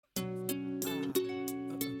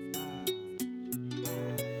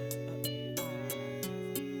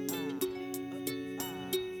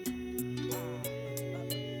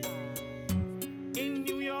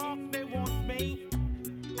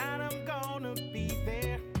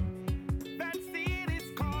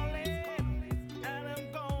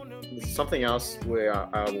something else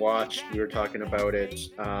I watched. We were talking about it.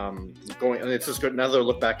 Going. And it's just good. Another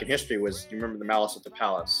look back in history was. You remember the Malice at the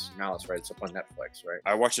Palace? Malice, right? It's up on Netflix, right?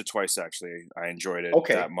 I watched it twice actually. I enjoyed it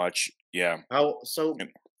Okay. that much. Yeah. How so? And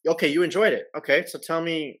Okay, you enjoyed it. Okay, so tell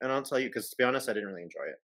me, and I'll tell you because to be honest, I didn't really enjoy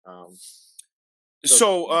it.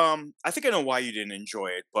 So I think I know why you didn't enjoy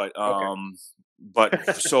it, okay. but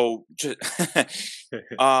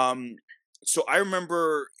um, so I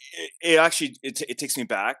remember it actually it takes me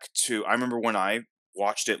back to I remember when I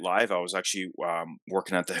watched it live. I was actually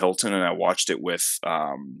working at the Hilton, and I watched it The with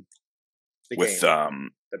game,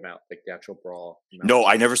 like the actual brawl, no,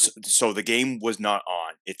 Malice. I never. So the game was not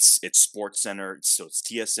on. It's Sports Center. So it's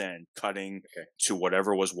TSN cutting Okay. to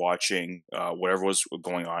whatever was watching, whatever was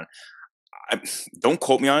going on. I, don't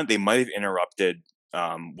quote me on it. They might have interrupted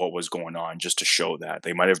what was going on just to show that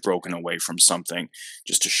they might have broken away from something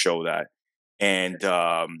just to show that. And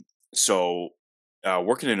so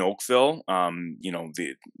working in Oakville,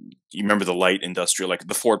 you remember the light industrial, like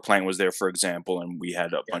the Ford plant was there, for example, and we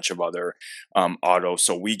had a Yeah. bunch of other auto.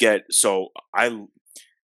 So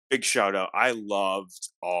big shout out. I loved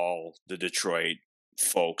all the Detroit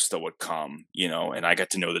folks that would come, and I got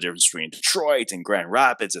to know the difference between Detroit and Grand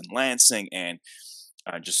Rapids and Lansing, and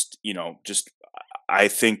just I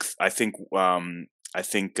think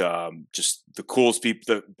just the coolest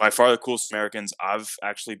people, by far the coolest Americans I've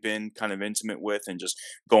actually been kind of intimate with, and just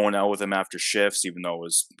going out with them after shifts, even though it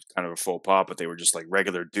was kind of a faux pas, but they were just like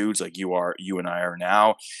regular dudes, like you and I are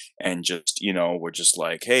now, and just we're just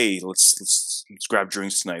like, hey, let's grab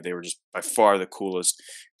drinks tonight. They were just by far the coolest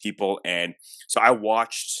people, and so I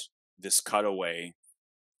watched this cutaway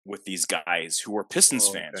with these guys who were Pistons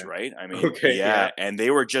Oh, fans, okay. right? I mean, Okay. Yeah. yeah, and they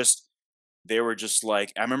were just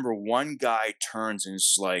like, I remember one guy turns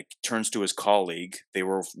to his colleague. They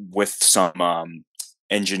were with some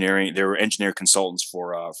engineering. They were engineer consultants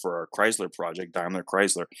for a Chrysler project, Daimler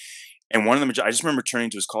Chrysler. And one of them, I just remember turning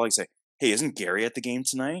to his colleague and say, "Hey, isn't Gary at the game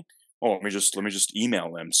tonight? Oh, let me just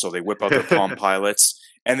email him." So they whip out their Palm Pilots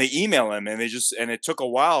and they email him, and it took a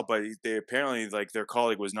while, but they apparently, like, their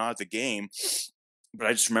colleague was not at the game. But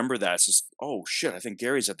I just remember that. It's just, oh shit, I think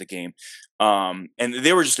Gary's at the game. And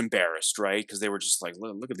they were just embarrassed, right? Because they were just like,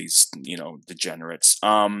 look at these, degenerates.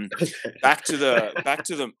 Back to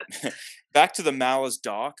the back to the Malice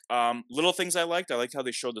doc. Little things I liked. I liked how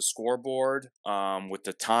they showed the scoreboard with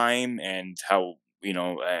the time and how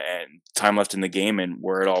and time left in the game and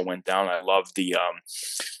where it all went down. I love the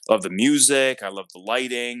music. I love the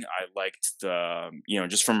lighting. I liked the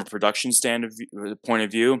just from a production point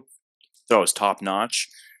of view. So it was top notch.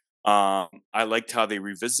 I liked how they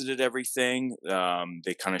revisited everything.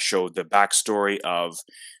 They kind of showed the backstory of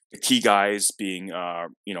the key guys being,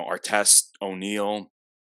 Artest, O'Neill,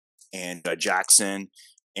 and Jackson,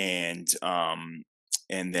 and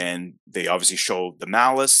then they obviously show the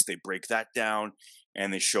Malice. They break that down,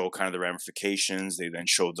 and they show kind of the ramifications. They then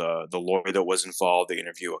show the lawyer that was involved. They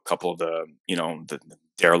interview a couple of the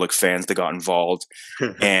derelict fans that got involved,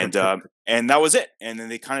 and and that was it. And then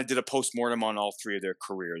they kind of did a post mortem on all three of their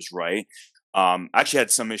careers, right? I actually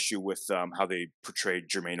had some issue with how they portrayed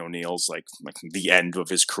Jermaine O'Neal's, like the end of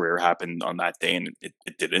his career happened on that day, and it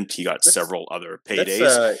didn't. He got let's several other let's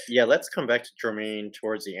paydays. yeah, let's come back to Jermaine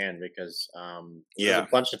towards the end because there's a Yeah.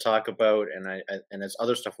 bunch to talk about, and and there's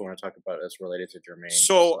other stuff we want to talk about that's related to Jermaine.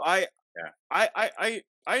 So So yeah.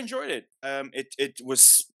 I enjoyed it. It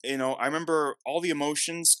was, I remember all the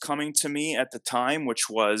emotions coming to me at the time, which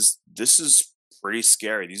was, this is pretty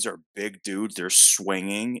scary. These are big dudes. They're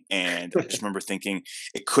swinging, and I just remember thinking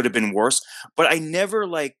it could have been worse. But I never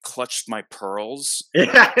like clutched my pearls to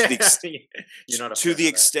the ex- You're not a to fan the of that.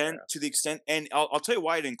 extent to the extent, and I'll tell you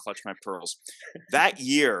why I didn't clutch my pearls. That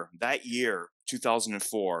year,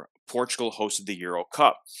 2004, Portugal hosted the Euro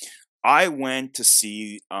Cup. I went to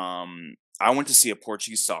see a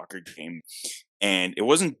Portuguese soccer game, and it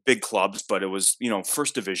wasn't big clubs, but it was,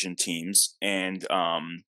 first division teams, and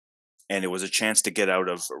it was a chance to get out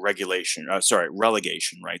of relegation, right?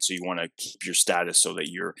 So you want to keep your status so that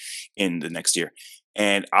you're in the next year.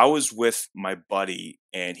 And I was with my buddy,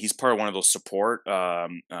 and he's part of one of those support.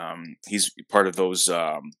 He's part of those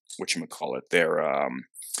whatchamacallit. They're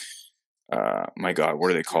my God, what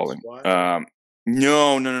are they Youth calling? squad.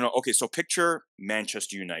 No, no, no, no. Okay, so picture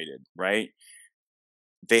Manchester United, right?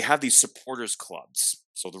 They have these supporters clubs.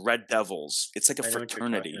 So the Red Devils, it's like a I know what you're talking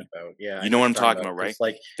fraternity. about. Yeah, I You know know what what you're I'm talking talking about. about, right? It's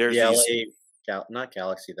like There's the these, Not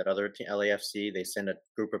Galaxy, that other team, LAFC. They send a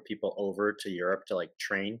group of people over to Europe to like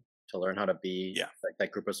train to learn how to be yeah, like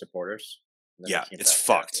that group of supporters, and then yeah, they came it's back.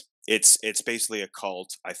 Yeah, fucked. it's basically a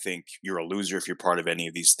cult. I think you're a loser if you're part of any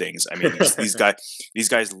of these things. I mean, these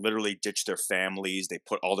guys literally ditch their families. They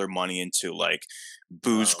put all their money into like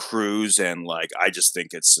booze Wow. crews, and like I just think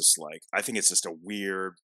it's just like I think it's just a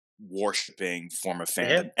weird worshiping form of They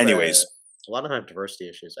have fandom. Anyways, a lot of have diversity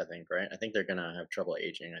issues, I think, right? I think they're gonna have trouble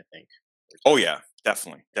aging, I think. oh yeah,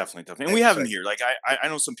 definitely, definitely, definitely. And we have them Sorry. here. Like I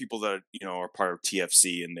know some people that are part of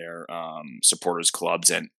TFC and their supporters clubs,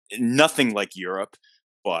 and nothing like Europe,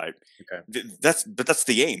 but Okay. that's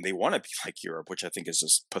the aim. They want to be like Europe, which I think is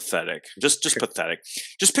just pathetic. Just pathetic.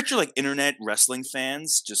 Just picture like internet wrestling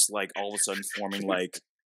fans, just like all of a sudden forming like,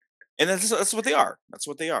 and that's what they are. That's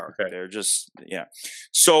what they are. Okay. They're just yeah.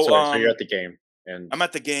 So So you're at the game and I'm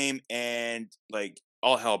at the game and like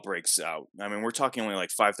all hell breaks out. I mean, we're talking only like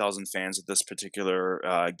 5,000 fans at this particular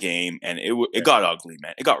game, and it okay. got ugly,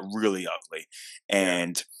 man. It got really ugly, Yeah.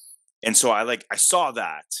 and so I saw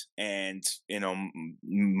that, and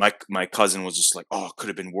my cousin was just like, "Oh, it could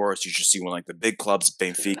have been worse. You should see when like the big clubs,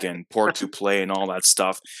 Benfica and Porto play and all that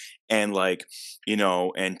stuff." And like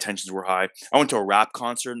and tensions were high. I went to a rap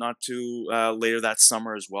concert not too later that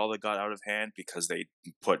summer as well that got out of hand because they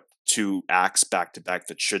put two acts back to back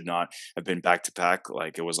that should not have been back to back.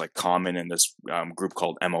 Like it was like Common and this group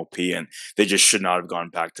called MOP, and they just should not have gone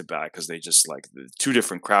back to back because they just like two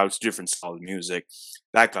different crowds, two different style of music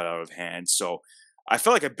that got out of hand. So I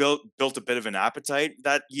felt like I built a bit of an appetite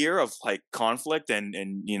that year of like conflict and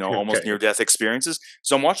almost Okay. near death experiences.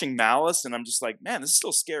 So I'm watching Malice and I'm just like, man, this is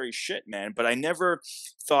still scary shit, man. But I never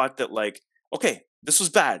thought that like, okay, this was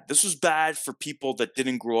bad. This was bad for people that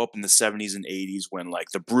didn't grow up in the 70s and 80s when like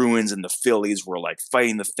the Bruins and the Phillies were like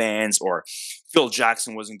fighting the fans, or Phil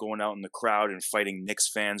Jackson wasn't going out in the crowd and fighting Knicks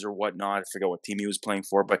fans or whatnot. I forget what team he was playing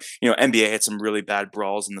for, but NBA had some really bad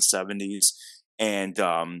brawls in the 70s. And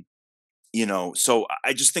so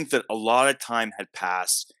I just think that a lot of time had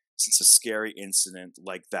passed since a scary incident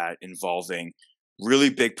like that involving really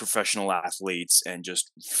big professional athletes and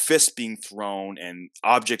just fists being thrown and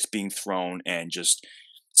objects being thrown and just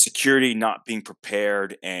security not being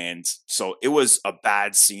prepared. And so it was a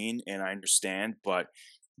bad scene, and I understand, but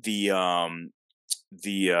the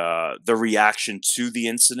the reaction to the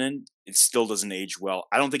incident, it still doesn't age well.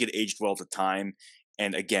 I don't think it aged well at the time.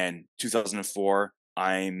 And again, 2004,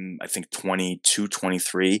 I think 22,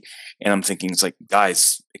 23, and I'm thinking it's like,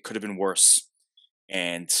 guys, it could have been worse,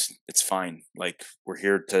 and it's fine. Like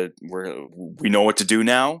we know what to do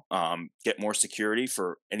now. Get more security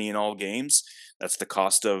for any and all games. That's the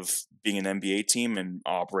cost of being an NBA team and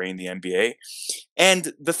operating the NBA.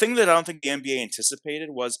 And the thing that I don't think the NBA anticipated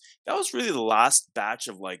was that was really the last batch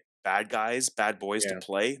of like bad guys, bad boys to Yeah.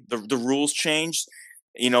 play. The rules changed.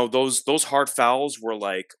 Those hard fouls were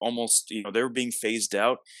like almost they were being phased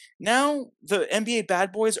out. Now the NBA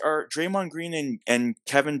bad boys are Draymond Green and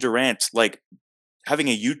Kevin Durant, like having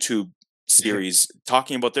a YouTube series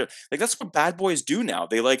talking about their like that's what bad boys do now.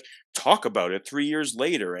 They like talk about it 3 years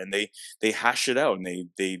later and they hash it out and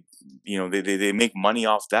they make money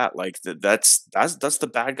off that. Like that's the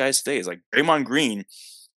bad guys today. It's like Draymond Green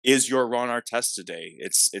is your Ron Artest today.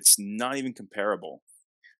 It's not even comparable.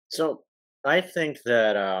 So I think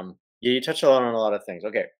that yeah, you touched on a lot of things.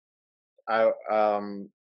 Okay. I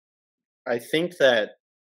think that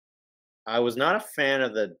I was not a fan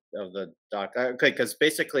of the doc. Okay, because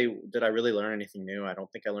basically, did I really learn anything new? I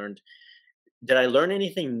don't think I learned. Did I learn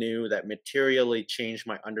anything new that materially changed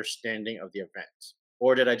my understanding of the event,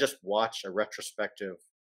 or did I just watch a retrospective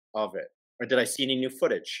of it, or did I see any new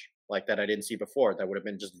footage like that I didn't see before that would have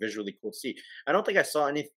been just visually cool to see? I don't think I saw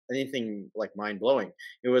anything like mind blowing.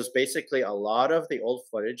 It was basically a lot of the old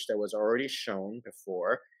footage that was already shown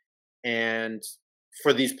before, and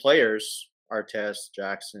for these players, Artest,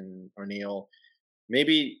 Jackson, O'Neal,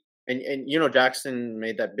 maybe and Jackson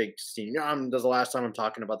made that big scene. No, this is the last time I'm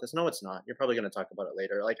talking about this. No, it's not. You're probably going to talk about it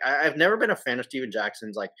later. Like I've never been a fan of Steven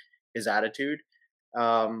Jackson's like his attitude.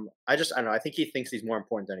 I don't know. I think he thinks he's more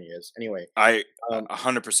important than he is. Anyway, I um,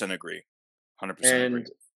 100% agree. 100% agree. and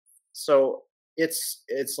so it's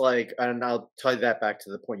like, and I'll tie that back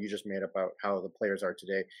to the point you just made about how the players are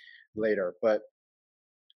today later. But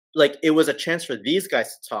like it was a chance for these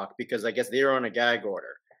guys to talk because I guess they were on a gag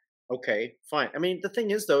order. Okay, fine. I mean, the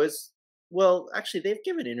thing is though is well, actually they've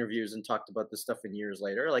given interviews and talked about this stuff in years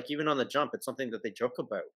later. Like even on the jump, it's something that they joke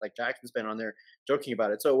about. Like Jackson's been on there joking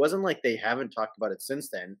about it. So it wasn't like they haven't talked about it since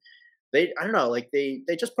then. I don't know, like they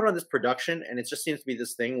just put on this production and it just seems to be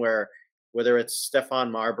this thing where whether it's Stefan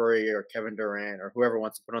Marbury or Kevin Durant or whoever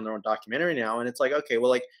wants to put on their own documentary now, and it's like, okay, well,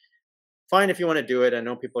 like fine if you want to do it. I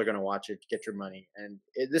know people are going to watch it, get your money. And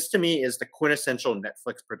this to me is the quintessential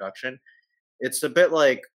Netflix production. It's a bit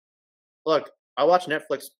like, look, I watch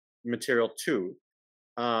Netflix material too.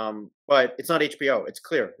 But it's not HBO. It's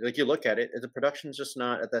clear. Like you look at it, the production's just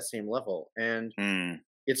not at that same level. And Mm.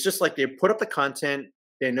 it's just like they put up the content,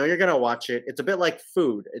 they know you're gonna watch it. It's a bit like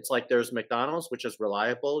food. It's like there's McDonald's, which is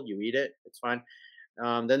reliable, you eat it, it's fine.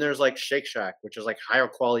 Then there's like Shake Shack, which is like higher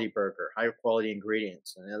quality burger, higher quality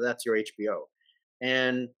ingredients, and that's your HBO.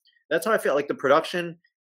 And that's how I feel. Like the production,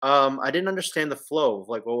 I didn't understand the flow of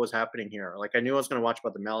like what was happening here. Like I knew I was going to watch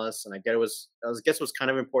about the Malice, and I get it was, guess it was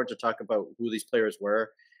kind of important to talk about who these players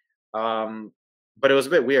were. Um, but it was a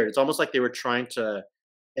bit weird. It's almost like they were trying to,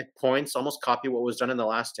 at points, almost copy what was done in the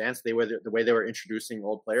Last Dance. They were the way they were introducing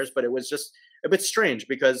old players, but it was just a bit strange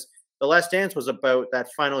because the Last Dance was about that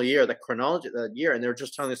final year, the chronology, the year, and they were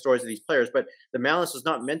just telling the stories of these players. But the Malice is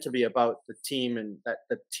not meant to be about the team and that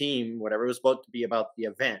the team, whatever. It was supposed to be about the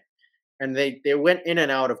event, and they went in and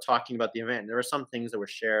out of talking about the event. There were some things that were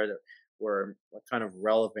shared that were like, kind of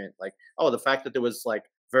relevant, like the fact that there was like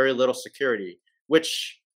very little security,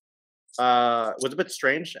 which was a bit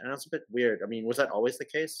strange and it's a bit weird. I mean, was that always the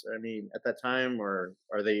case? I mean, at that time, or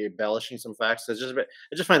are they embellishing some facts? It's just a bit.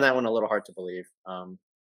 I just find that one a little hard to believe.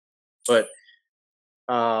 But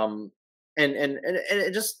and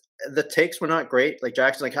it just the takes were not great. Like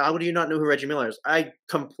Jackson, like how do you not know who Reggie Miller is? I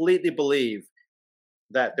completely believe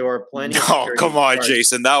that there were plenty of No, come security on, guards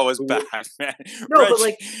Jason. That was who bad, man. no, but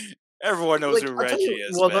Reggie, everyone knows who I'll tell Reggie you.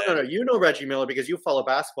 is, Well, no, no, no. man. You know Reggie Miller because you follow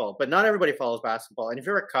basketball, but not everybody follows basketball. And if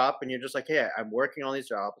you're a cop and you're just like, "Hey, I'm working all these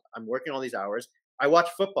jobs, I'm working all these hours. I watch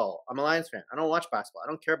football. I'm a Lions fan. I don't watch basketball. I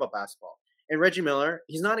don't care about basketball." And Reggie Miller,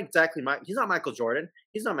 he's not exactly he's not Michael Jordan.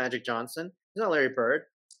 He's not Magic Johnson. He's not Larry Bird.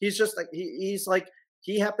 He's just like he's like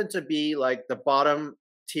he happened to be like the bottom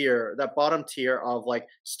tier, that bottom tier of like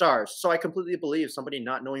stars. So I completely believe somebody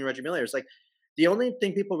not knowing Reggie Miller is like the only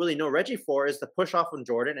thing people really know Reggie for is the push off on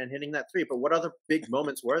Jordan and hitting that three. But what other big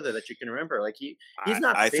moments were there that you can remember? Like he's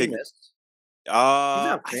not I think famous. He's Uh,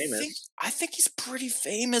 not I think famous. I think he's pretty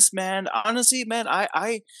famous, man. Honestly, man, I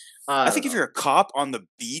I don't think if know. you're a cop on the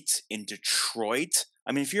beat in Detroit,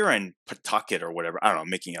 I mean, if you're in Pawtucket or whatever, I don't know,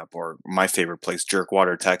 making up, or my favorite place,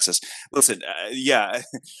 Jerkwater, Texas. Listen, yeah,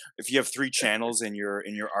 if you have three channels in your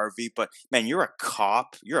RV, but man, you're a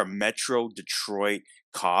cop, you're a Metro Detroit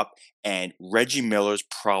cop, and Reggie Miller's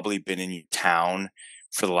probably been in your town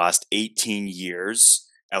for the last 18 years,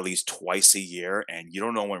 at least twice a year, and you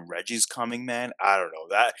don't know when Reggie's coming, man. I don't know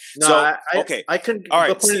that. No, So, okay, I can. all The right,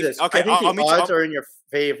 point of Steve. this, I Okay, think I'll the meet you. odds are in your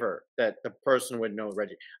favor that the person would know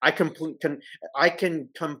Reggie. I can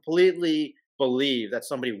completely believe that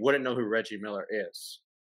somebody wouldn't know who Reggie Miller is.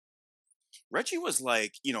 Reggie was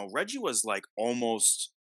like, Reggie was like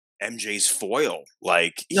almost MJ's foil.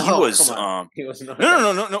 Like he No, was come on, he was not.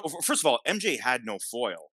 no. First of all, MJ had no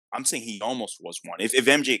foil. I'm saying he almost was one. If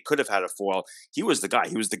MJ could have had a foil, he was the guy.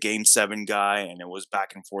 He was the game 7 guy, and it was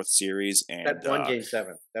back and forth series. That And one game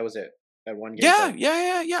 7. That was it. That one game yeah, 7.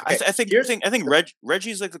 yeah. Okay, I here's think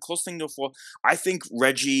Reggie's like the closest thing to a foil. I think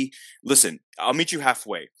Reggie. Listen, I'll meet you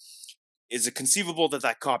halfway. Is it conceivable that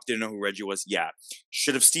that cop didn't know who Reggie was? Yeah.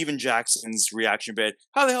 Should have Steven Jackson's reaction been,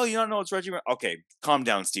 "How the hell you don't know it's Reggie?" Okay, calm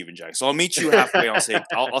down, Steven Jackson. So I'll meet you halfway.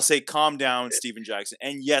 I'll say, calm down, Steven Jackson.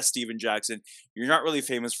 And yes, Steven Jackson, you're not really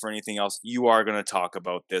famous for anything else. You are going to talk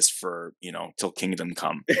about this for till kingdom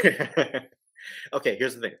come. okay,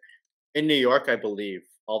 here's the thing. In New York, I believe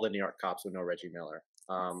all the New York cops would know Reggie Miller.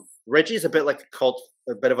 Reggie's a bit like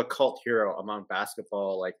a bit of a cult hero among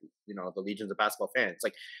basketball, like the legions of basketball fans.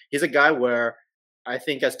 Like he's a guy where I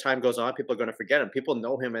think as time goes on, people are going to forget him. People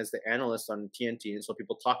know him as the analyst on TNT, and so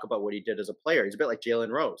people talk about what he did as a player. He's a bit like Jalen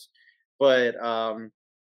Rose, but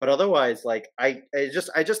otherwise, like I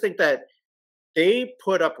just think that they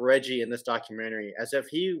put up Reggie in this documentary as if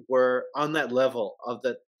he were on that level of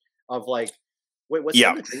like, wait, was he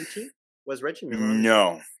on Yeah. the dream team? Was Reggie Miller on the dream?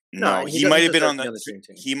 No. No, No, he he might doesn't have been deserve on to be the on the dream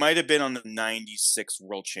team. he might have been on the '96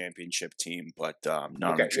 World Championship team, but not on the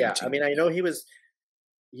Okay, dream yeah. I team. mean, I know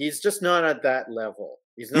he's just not at that level.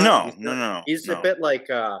 No, He's no, not, no, he's a no. bit like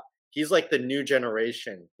he's like the new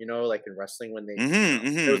generation, like in wrestling when there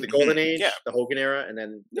was the golden Yeah, age, the Hogan era, and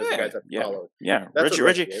then there's the guys that yeah, followed. yeah. That's what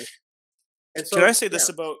Reggie. Reggie is. And Can I so say yeah. this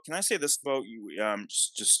about? Can I say this about you? I want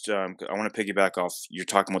to piggyback off. You're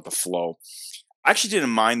talking about the flow. I actually didn't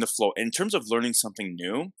mind the flow in terms of learning something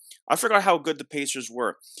new. I forgot how good the Pacers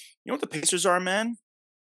were. You know what the Pacers are, man?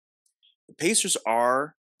 The Pacers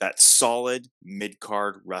are that solid mid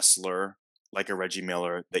card wrestler like a Reggie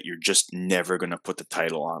Miller that you're just never going to put the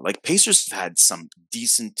title on. Like Pacers have had some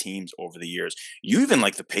decent teams over the years. You even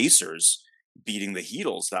like the Pacers beating the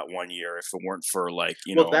Heatles that one year if it weren't for like,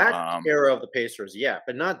 Well, that era of the Pacers, yeah,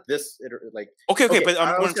 but not this. Like, okay, okay, but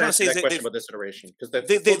I what was I'm going trying to to answer say is that question about this iteration because the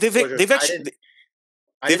they full disclosure, they've I actually didn't.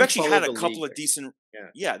 I They've didn't actually follow had a the league. couple of decent Yeah,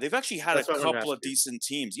 yeah, they've actually had a that's what I wanted to couple ask of you. decent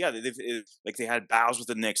teams. Yeah, like they had Bows with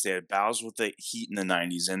the Knicks, they had Bows with the Heat in the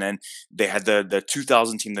 '90s, and then they had the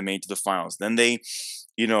 2000 team that made it to the finals. Then they,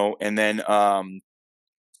 and then my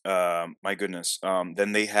goodness,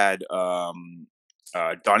 then they had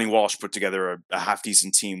Donnie Walsh put together a half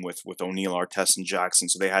decent team with O'Neal, Artest, and Jackson.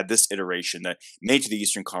 So they had this iteration that made it to the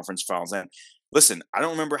Eastern Conference Finals. And listen, I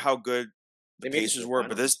don't remember how good the They made it to Pacers the were,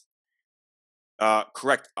 but finals. this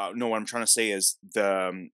correct. No, what I'm trying to say is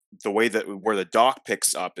the way that where the doc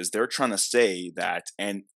picks up is they're trying to say that,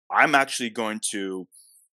 and I'm actually going to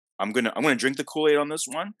I'm gonna drink the Kool-Aid on this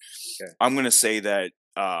one. Okay. I'm gonna say that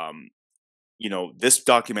this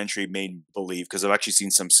documentary made me believe, because I've actually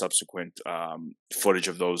seen some subsequent footage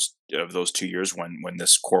of those 2 years when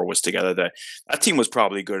this core was together, that team was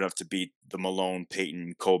probably good enough to beat the Malone,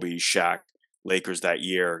 Peyton, Kobe, Shaq Lakers that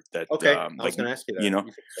year. That Okay, I was gonna ask you that. You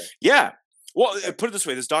think so? yeah. Well, Okay. put it this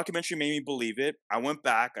way: this documentary made me believe it. I went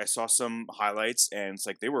back, I saw some highlights, and it's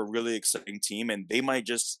like they were a really exciting team, and they might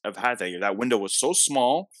just have had that year. That window was so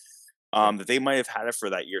small Yeah. that they might have had it for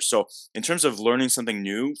that year. So, in terms of learning something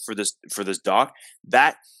new for this doc,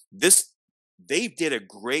 that this they did a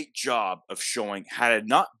great job of showing. Had it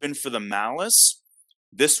not been for the malice,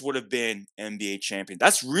 this would have been NBA champion.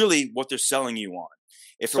 That's really what they're selling you on.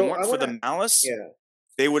 If it So I weren't for wanna the malice, yeah.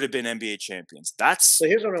 they would have been NBA champions. So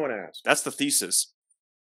here's what I wanna ask. That's the thesis.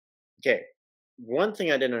 Okay, one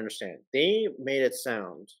thing I didn't understand, they made it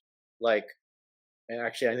sound like, and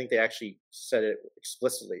actually, I think they actually said it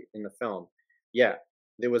explicitly in the film. Yeah,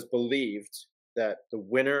 it was believed that the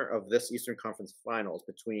winner of this Eastern Conference Finals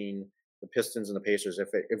between the Pistons and the Pacers, if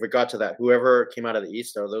it got to that, whoever came out of the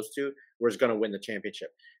East out of those two was going to win the championship.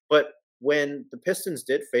 But when the Pistons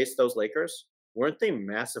did face those Lakers, weren't they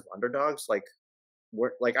massive underdogs? Like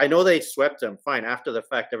I know they swept them. Fine. After the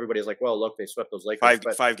fact, everybody's like, "Well, look, they swept those Lakers."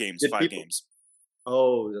 But Five games, did five people? games.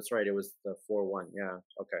 Oh, that's right. It was the 4-1. Yeah.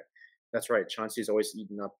 Okay. That's right. Chauncey's always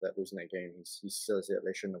eaten up that losing that game. He says that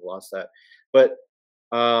they shouldn't have lost that. But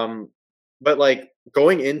um but like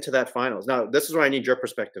going into that finals. Now, this is where I need your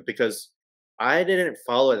perspective because I didn't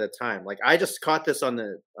follow at the time. Like I just caught this on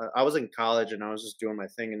the I was in college and I was just doing my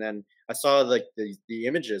thing and then I saw like the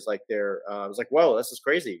images like there I was like, "Whoa, this is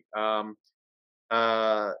crazy." Uh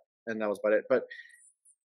and that was about it. But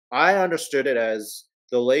I understood it as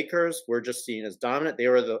the Lakers were just seen as dominant. They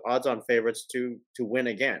were the odds-on favorites to win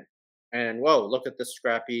again. And whoa, look at this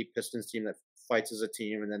scrappy Pistons team that fights as a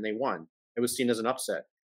team, and then they won. It was seen as an upset.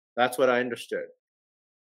 That's what I understood.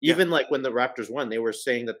 Yeah. Even like when the Raptors won, they were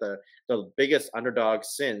saying that the biggest underdog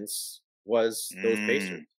since was those Mm,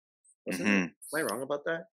 Pacers. Wasn't it? hmm Am I wrong about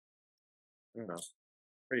that? I don't know.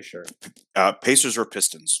 Pretty sure. Pacers or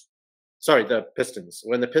Pistons? Sorry, the Pistons.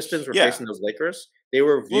 When the Pistons were Yeah. facing those Lakers, they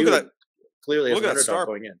were Look at that. viewed clearly as Look an at that underdog star.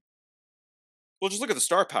 going in. Well, just look at the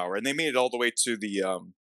star power, and they made it all the way to the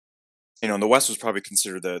and the West was probably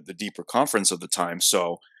considered the deeper conference of the time.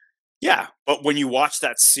 So yeah, but when you watch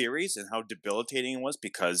that series and how debilitating it was,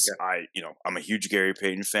 because Yeah. I'm a huge Gary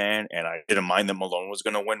Payton fan, and I didn't mind that Malone was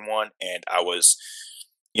going to win one, and I was,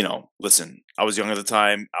 listen, I was young at the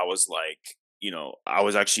time. I was like, I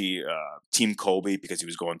was actually Team Kobe because he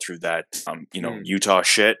was going through that, Mm. Utah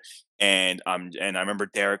shit, and I remember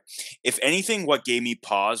Derek. If anything, what gave me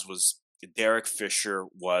pause was Derek Fisher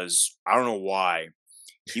was, I don't know why,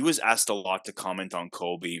 he was asked a lot to comment on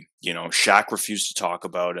Kobe. Shaq refused to talk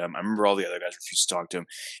about him. I remember all the other guys refused to talk to him.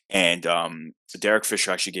 And Derek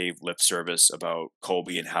Fisher actually gave lip service about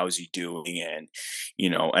Kobe and how's he doing. And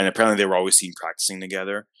apparently they were always seen practicing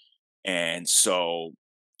together. And so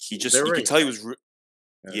They're you already could tell he friends, was,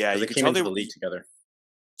 because they you could came tell into the league together.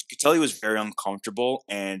 you could tell he was very uncomfortable,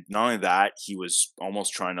 and not only that, he was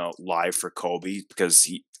almost trying to lie for Kobe because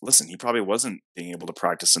he probably wasn't being able to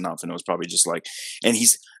practice enough, and it was probably just like, and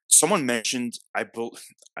someone mentioned, I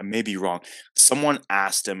may be wrong, someone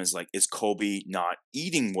asked him, is Kobe not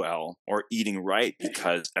eating well or eating right,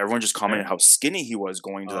 because everyone just commented Okay. how skinny he was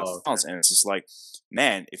going to the Oh, okay. finals, and it's just like,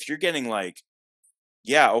 man, if you're getting like,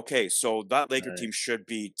 yeah, okay. So that Laker Right. team should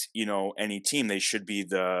beat, any team. They should be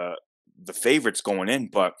the favorites going in.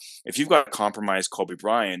 But if you've got a compromised Kobe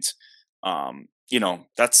Bryant,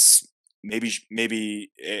 that's maybe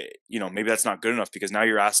that's not good enough, because now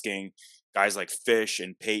you're asking guys like Fish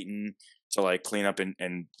and Peyton to like clean up, and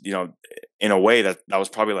in a way that was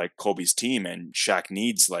probably like Kobe's team, and Shaq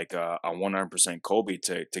needs like a 100% Kobe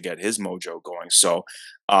to get his mojo going. So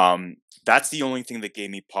that's the only thing that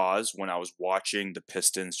gave me pause when I was watching the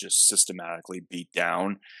Pistons just systematically beat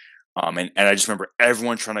down. And I just remember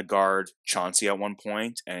everyone trying to guard Chauncey at one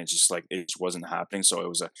point, and it's just like it just wasn't happening. So it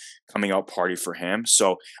was a coming out party for him.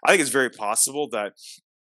 So I think it's very possible that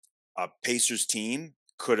a Pacers team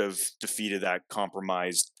could have defeated that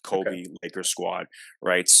compromised Okay. Kobe Lakers squad,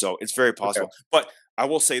 right? So it's very Okay. possible. But I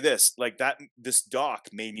will say this, like that this doc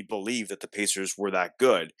made me believe that the Pacers were that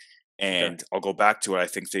good. Okay. And I'll go back to it. I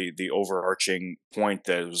think the overarching point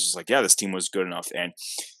that was like, yeah, this team was good enough. And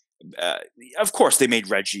uh, of course they made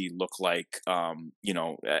Reggie look like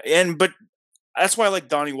and but that's why I like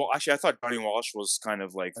Donnie Walsh. Actually, I thought Donnie Walsh was kind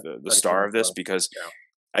of like the Thought he came star off of this well. because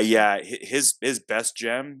Yeah. yeah, his best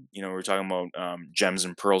gem, we were talking about gems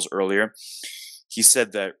and pearls earlier. He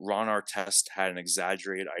said that Ron Artest had an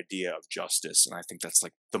exaggerated idea of justice, and I think that's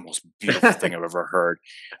like the most beautiful thing I've ever heard.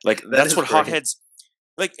 Like That that's is what great. hotheads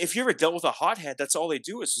like. If you ever dealt with a hothead, that's all they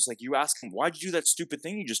do is just like you ask them, "Why'd you do that stupid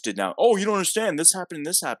thing you just did now?" Oh, you don't understand. This happened. And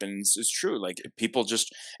this happened. It's true. Like people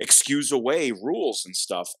just excuse away rules and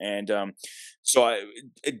stuff, and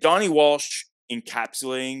Donnie Walsh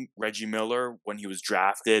encapsulating Reggie Miller when he was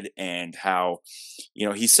drafted and how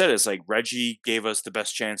he said it's like Reggie gave us the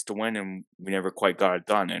best chance to win and we never quite got it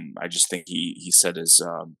done. And I just think he said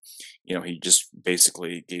he just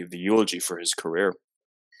basically gave the eulogy for his career.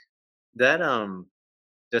 That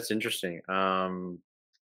that's interesting. I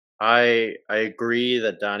agree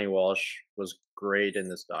that Donnie Walsh was great in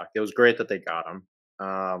this doc. It was great that they got him.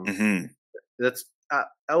 Um, Hmm. that's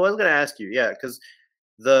I was gonna ask you, yeah, because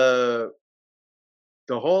the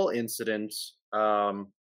the whole incident,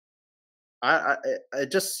 um,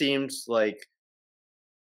 it just seems like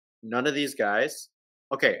none of these guys.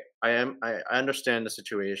 Okay, I understand the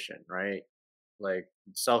situation, right? Like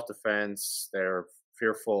self defense, they're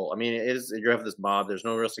fearful. I mean, it is you have this mob. There's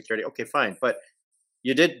no real security. Okay, fine, but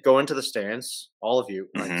you did go into the stands, all of you,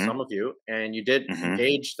 like Hmm. some of you, and you did Hmm.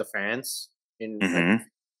 engage the fans in like Hmm.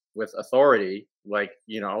 with authority, like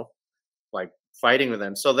like fighting with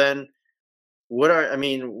them. So then, what are I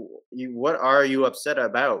mean, what are you upset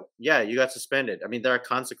about? Yeah, you got suspended. I mean, there are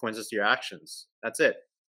consequences to your actions. That's it.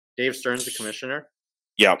 Dave Stearns, the commissioner,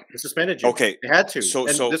 Yeah. they suspended you. Okay. They had to, So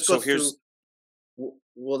and so this so goes to here's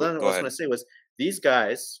well. Then what I go was going ahead. to say was these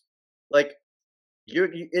guys, like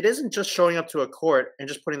it isn't just showing up to a court and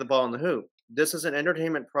just putting the ball in the hoop. This is an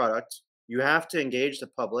entertainment product. You have to engage the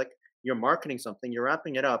public. You're marketing something. You're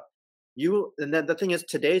wrapping it up. And then the thing is,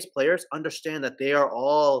 today's players understand that they are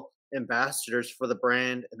all ambassadors for the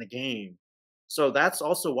brand and the game. So that's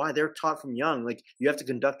also why they're taught from young. Like you have to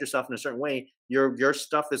conduct yourself in a certain way. Your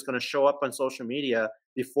stuff is going to show up on social media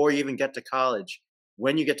before you even get to college.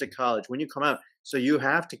 When you get to college, when you come out, so you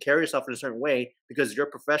have to carry yourself in a certain way because you're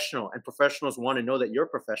professional and professionals want to know that you're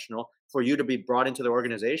professional for you to be brought into the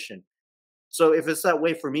organization. So if it's that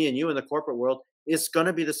way for me and you in the corporate world, it's going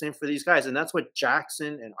to be the same for these guys. And that's what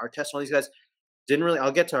Jackson and Artest and all these guys didn't really.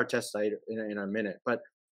 I'll get to Artest side in a minute, but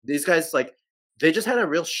these guys like they just had a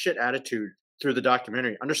real shit attitude through the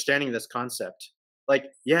documentary, understanding this concept. Like,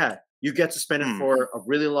 yeah, you get suspended Hmm. for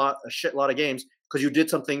a shit lot of games because you did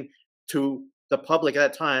something to the public at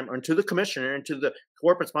that time, or to the commissioner and to the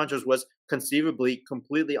corporate sponsors was conceivably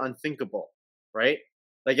completely unthinkable, right?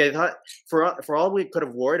 Like I thought, for all we could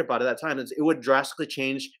have worried about at that time, is it would drastically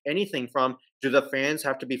change anything from do the fans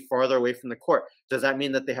have to be farther away from the court? Does that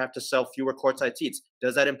mean that they have to sell fewer courtside seats?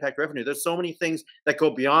 Does that impact revenue? There's so many things that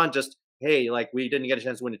go beyond just hey, like we didn't get a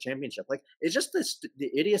chance to win a championship. Like it's just the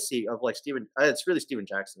idiocy of like Steven. It's really Steven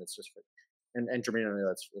Jackson. It's just and Jermaine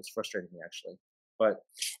O'Neal. That's frustrating me actually. But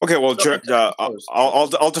Okay, well, so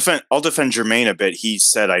I'll defend Jermaine a bit. He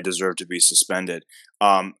said I deserve to be suspended.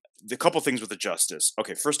 The couple things with the justice.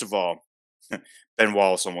 Okay, first of all, Ben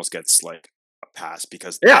Wallace almost gets like a pass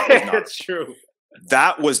because yeah, it's true.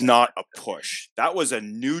 that was not a push. That was a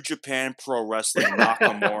New Japan Pro Wrestling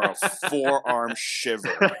Nakamura forearm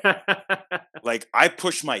shiver. Like I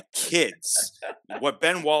push my kids. What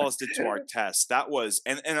Ben Wallace did to Artest, that was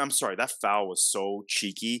and I'm sorry, that foul was so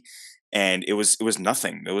cheeky and it was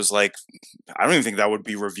nothing. It was like I don't even think that would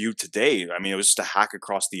be reviewed today. I mean, it was just a hack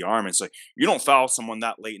across the arm. It's like you don't foul someone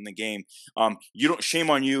that late in the game. You don't shame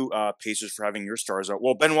on you, Pacers, for having your stars out.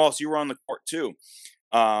 Well, Ben Wallace, you were on the court too.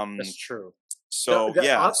 That's true. So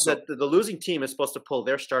yeah, so The losing team is supposed to pull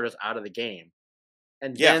their starters out of the game,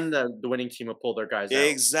 and yeah, then the winning team will pull their guys out.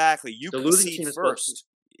 exactly. You The losing concede team is supposed to, first.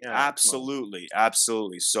 yeah, come on. Absolutely,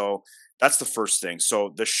 absolutely. So that's the first thing.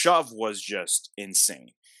 So the shove was just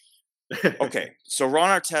insane. Okay, so Ron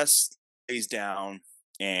Artest lays down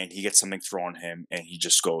and he gets something thrown at him and he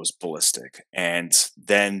just goes ballistic. And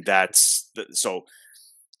then so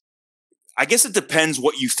I guess it depends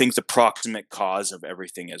what you think the proximate cause of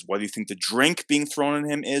everything is. Whether you think the drink being thrown at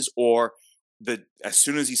him is, or the as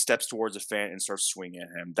soon as he steps towards a fan and starts swinging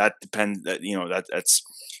at him. That depends. That's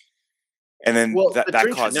and then Well, the that drink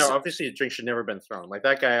should causes never obviously the drink should never been thrown. Like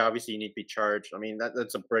that guy, obviously, you need to be charged. I mean,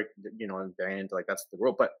 that's a break, and banned. Like that's the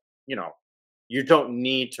rule. But you know, you don't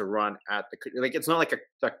need to run at like. It's not like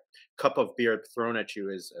a cup of beer thrown at you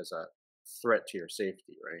as a threat to your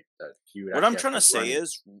safety, right? That you would what I'm actually have trying to to say run.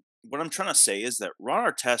 is that Ron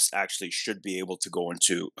Artest actually should be able to go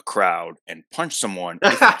into a crowd and punch someone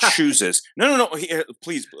if he chooses. No, no, no.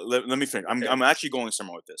 Please let me finish. Okay, I'm actually going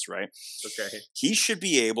somewhere with this, right? okay. He should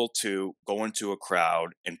be able to go into a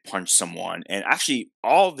crowd and punch someone. And actually,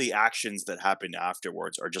 all the actions that happened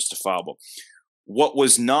afterwards are justifiable. What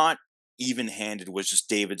was not even handed was just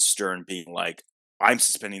David Stern being like, "I'm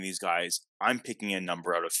suspending these guys. I'm picking a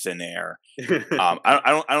number out of thin air."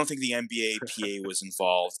 I don't think the NBA PA was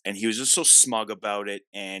involved, and he was just so smug about it.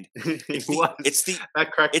 And He it's the was. it's the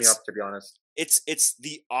That cracked me up, it's to be honest. it's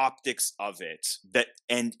the optics of it that.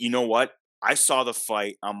 And you know what? I saw the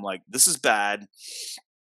fight. I'm like, this is bad.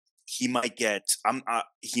 He might get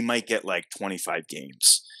like 25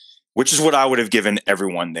 games, which is what I would have given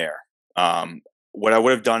everyone there. Um, what I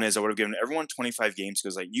would have done is I would have given everyone 25 games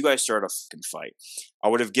because like you guys started a fucking fight. I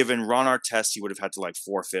would have given Ron Artest, he would have had to like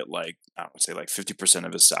forfeit like I would say like 50%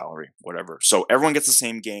 of his salary, whatever. So everyone gets the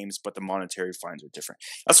same games, but the monetary fines are different.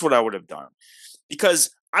 That's what I would have done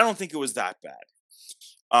because I don't think it was that bad.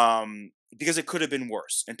 Because it could have been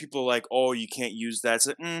worse. And people are like, oh, you can't use that. It's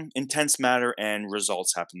like, intense matter and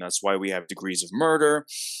results happen. That's why we have degrees of murder.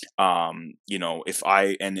 If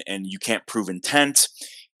and you can't prove intent.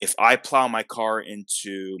 If I plow my car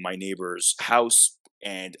into my neighbor's house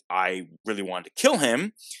and I really wanted to kill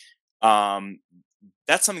him, um,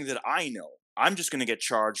 that's something that I know. I'm just going to get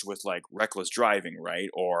charged with like reckless driving, right?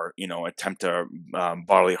 Or attempt to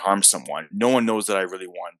bodily harm someone. No one knows that I really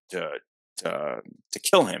want to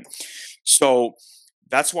kill him. So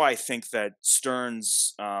that's why I think that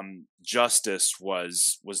Stern's justice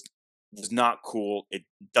was not cool. It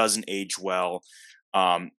doesn't age well.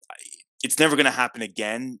 Um, it's never going to happen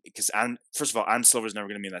again because first of all, Adam Silver's never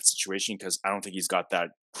going to be in that situation because I don't think he's got that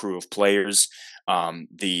crew of players.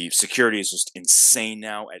 The security is just insane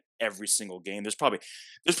now at every single game. There's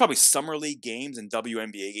probably summer league games and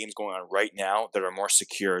WNBA games going on right now that are more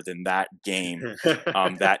secure than that game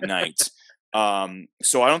that night.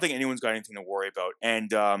 So I don't think anyone's got anything to worry about.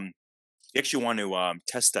 And you actually want to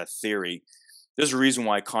test that theory. There's a reason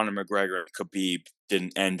why Conor McGregor and Khabib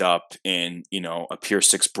didn't end up in a Pier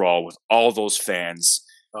 6 brawl with all those fans.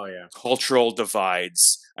 Oh yeah. Cultural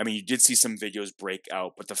divides. I mean, you did see some videos break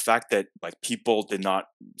out, but the fact that like people did not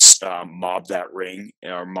mob that ring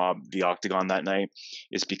or mob the octagon that night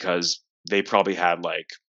is because they probably had like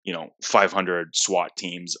 500 SWAT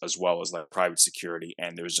teams as well as like private security,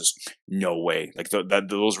 and there was just no way. Like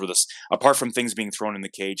those were apart from things being thrown in the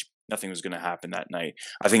cage, nothing was going to happen that night.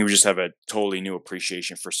 I think we just have a totally new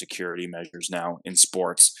appreciation for security measures now in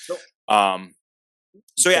sports. So, Um,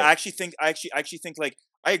 so yeah, okay. I actually think like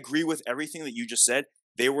I agree with everything that you just said.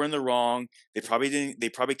 They were in the wrong. They probably didn't. They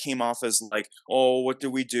probably came off as like, "Oh, what did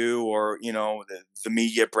we do?" Or the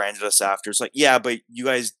media branded us after. It's like, yeah, but you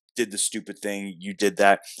guys did the stupid thing. You did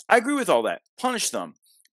that. I agree with all that. Punish them,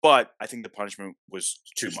 but I think the punishment was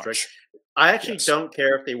Too too strict. much. I actually Yes. don't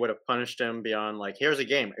care if they would have punished him beyond like, here's a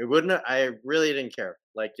game. It wouldn't. I really didn't care.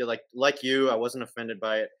 Like you, like you, I wasn't offended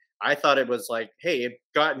by it. I thought it was like, hey, it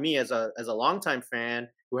got me as a longtime fan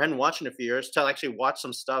who hadn't watched in a few years to actually watch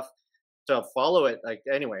some stuff to follow it. Like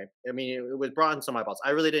anyway, I mean, it was brought in some eyeballs.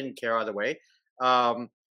 I really didn't care either way. Um,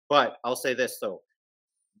 but I'll say this though,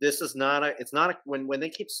 this is not a it's not a, when they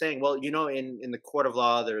keep saying, well, in the court of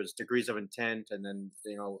law there's degrees of intent, and then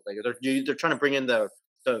like they're trying to bring in the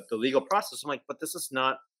legal process. I'm like, but this is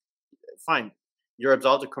not fine. You're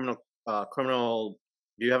absolved of criminal.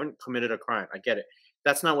 You haven't committed a crime. I get it.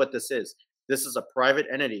 That's not what this is. This is a private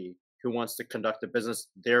entity who wants to conduct a business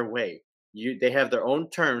their way. They have their own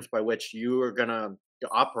terms by which you are gonna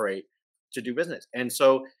operate to do business, and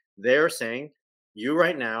so they're saying you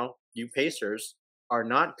right now, you Pacers are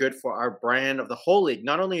not good for our brand of the whole league.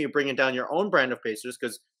 Not only are you bringing down your own brand of Pacers,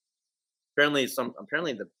 because apparently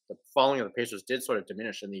the following of the Pacers did sort of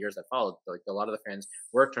diminish in the years that followed. Like a lot of the fans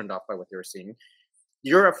were turned off by what they were seeing.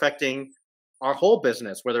 You're affecting our whole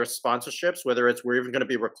business, whether it's sponsorships, whether it's we're even going to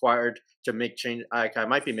be required to make change. I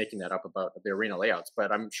might be making that up about the arena layouts,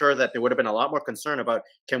 but I'm sure that there would have been a lot more concern about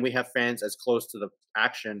can we have fans as close to the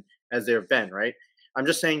action as there have been, right? I'm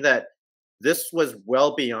just saying that this was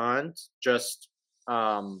well beyond just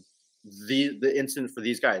um, the incident for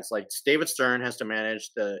these guys. Like David Stern has to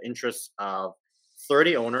manage the interests of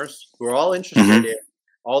 30 owners who are all interested Hmm. in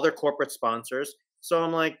all their corporate sponsors. So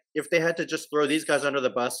I'm like, if they had to just throw these guys under the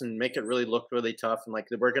bus and make it really look really tough, and like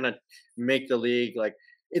we're gonna make the league like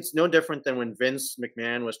it's no different than when Vince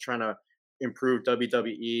McMahon was trying to improve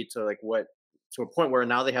WWE to like what to a point where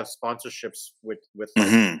now they have sponsorships with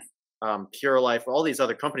like Hmm. Pure Life, all these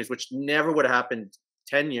other companies, which never would have happened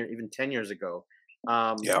 10 years ago.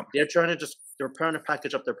 Yeah, They're trying to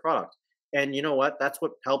package up their product, and you know what? That's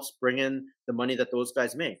what helps bring in the money that those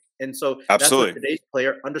guys make. And so that's what absolutely. today's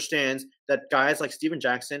player understands. That guys like Steven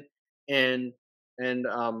Jackson and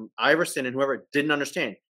Iverson and whoever didn't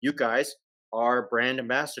understand. You guys are brand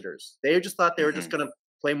ambassadors. They just thought they were just Hmm. going to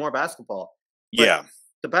play more basketball, but Yeah,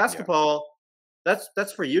 the yeah. basketball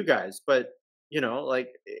that's for you guys. But like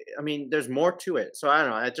I mean, there's more to it. So I don't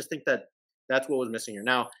know. I just think that that's what was missing here.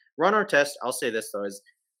 Now, Ron Artest, I'll say this though, is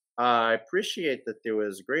I appreciate that there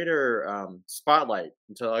was greater spotlight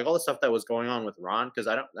into like all the stuff that was going on with Ron because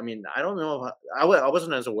I don't know if I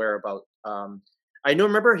wasn't as aware about I know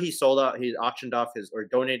remember he sold out he auctioned off his or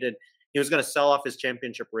donated he was going to sell off his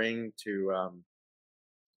championship ring to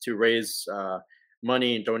raise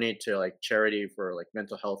money and donate to like charity for like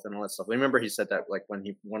mental health and all that stuff. I remember he said that like when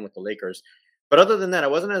he won with the Lakers. But other than that, I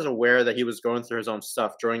wasn't as aware that he was going through his own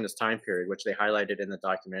stuff during this time period, which they highlighted in the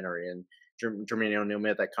documentary. And Jermaine O'Neal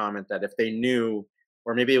made that comment that if they knew,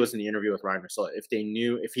 or maybe it was in the interview with Ryan Marcella, if they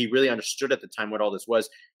knew, if he really understood at the time what all this was,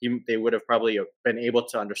 they would have probably been able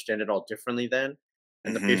to understand it all differently then.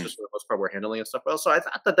 And the Hmm. Pacers, for the most part, were handling it stuff well. So I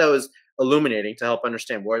thought that that was illuminating to help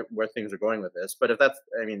understand where things are going with this. But if that's,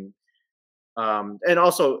 I mean, and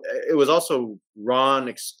also it was also Ron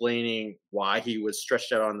explaining why he was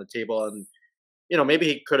stretched out on the table, and maybe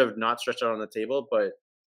he could have not stretched out on the table, but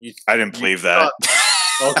you I didn't you believe that.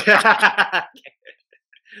 thought okay.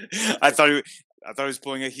 I thought he, I thought he was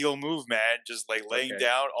pulling a heel move, man, just like laying Okay.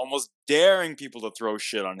 down, almost daring people to throw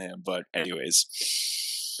shit on him. But anyways,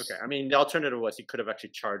 Okay. I mean, the alternative was he could have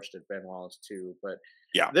actually charged at Ben Wallace too, but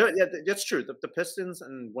yeah, yeah, that's true. The Pistons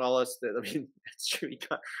and Wallace, I mean, that's true.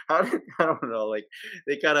 I don't know, like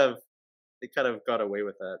they kind of they kind of got away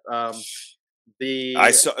with that. I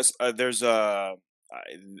The saw. There's a.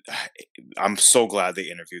 I'm so glad they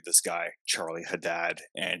interviewed this guy, Charlie Haddad,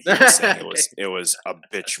 and he was saying it was a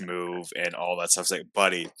bitch move and all that stuff. It's like,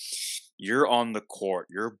 buddy, you're on the court,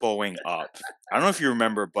 you're bowing up. I don't know if you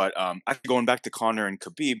remember, but actually going back to Connor and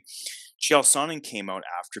Khabib, Chael Sonnen came out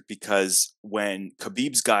after because when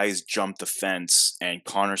Khabib's guys jumped the fence and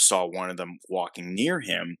Connor saw one of them walking near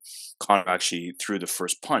him, Connor actually threw the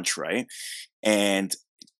first punch, right? And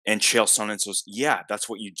Chael Sonnen says, "Yeah, that's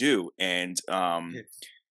what you do." And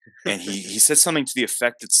he said something to the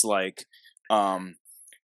effect, it's like, um,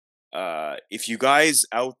 if you guys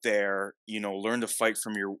out there, learn to fight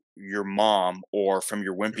from your mom or from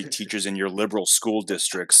your wimpy teachers in your liberal school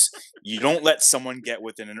districts, you don't let someone get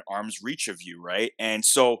within an arm's reach of you, right? And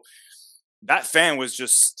so that fan was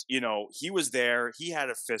just, he was there, he had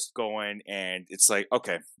a fist going, and it's like,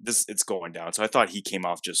 okay, it's going down. So I thought he came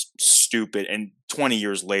off just stupid. And 20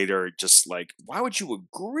 years later, just like, why would you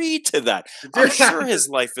agree to that? I'm sure his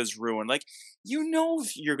life is ruined. Like,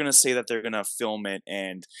 if you're gonna say that they're gonna film it,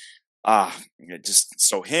 and just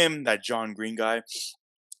so him, that John Green guy,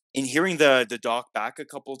 in hearing the doc back a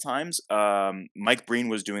couple of times, Mike Breen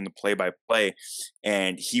was doing the play by play,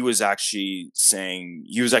 and he was actually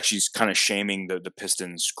kind of shaming the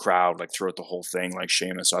Pistons crowd like throughout the whole thing, like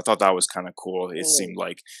Seamus. So I thought that was kind of cool. oh, It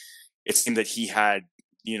seemed that he had,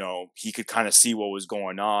 he could kind of see what was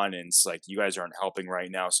going on, and it's like, you guys aren't helping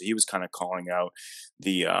right now. So he was kind of calling out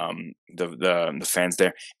the fans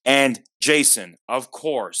there. And Jason, of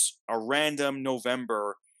course, a random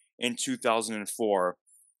November in 2004,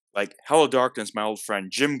 like, Hello Darkness, my old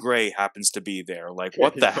friend Jim Gray happens to be there. Like,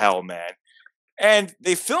 what the no, hell, man? And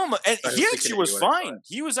they film, and I he was thinking actually of was you when I saw fine. it.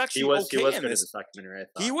 He was He actually was he okay was in good in this. this documentary,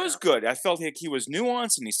 I He thought. was Yeah, good. I felt like he was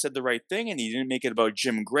nuanced and he said the right thing, and he didn't make it about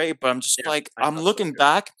Jim Gray. But I'm just yeah, like, I I'm thought so looking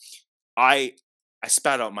back, I I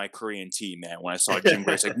spat out my Korean tea, man, when I saw Jim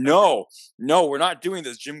Gray. It's like, too. no, no, we're not doing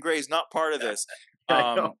this. Jim Gray is not part of this.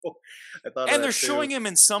 I know. Um, I thought of and they're that too. showing him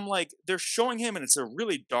in some, like, they're showing him, and it's a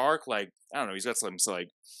really dark, like, I don't know, he's got some like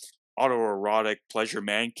autoerotic pleasure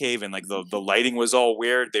man cave, and like the lighting was all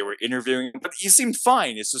weird. They were interviewing him, but he seemed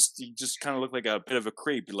fine. It's just, he just kind of looked like a bit of a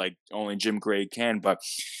creep, like only Jim Gray can. But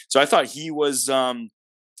so I thought he was,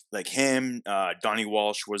 like him. Donnie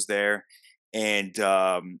Walsh was there. And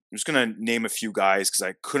I'm just gonna name a few guys because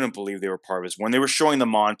I couldn't believe they were part of this. When they were showing the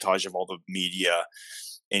montage of all the media,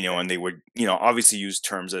 Okay. and they would, obviously use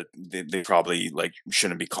terms that they probably like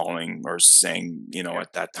shouldn't be calling or saying, Yeah.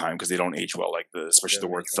 at that time, because they don't age well, like especially the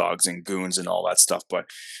Doesn't word age well. thugs and goons and all that stuff. But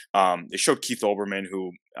they showed Keith Olbermann,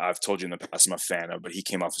 who I've told you in the past I'm a fan of, but he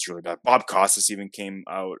came off as really bad. Bob Costas even came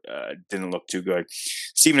out, didn't look too good.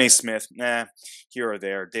 Stephen A. Yeah. Smith, nah, here or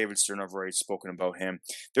there. David Stern, I've already spoken about him.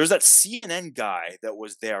 There's that CNN guy that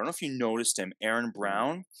was there. I don't know if you noticed him, Aaron Mm,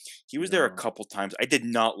 Brown. He was there a no. couple times. I did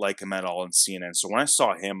not like him at all in CNN. So when I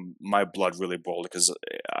saw him, my blood really boiled because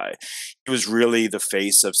he was really the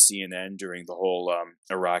face of CNN during the whole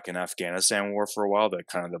Iraq and Afghanistan war for a while, the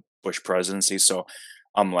kind of the Bush presidency. So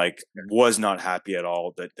I'm like, Yeah. was not happy at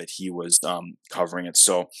all that he was covering it.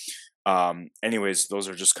 So anyways, those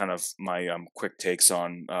are just kind of my quick takes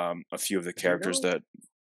on a few of the You characters know, that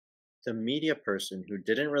the media person who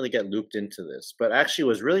didn't really get looped into this, but actually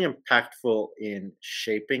was really impactful in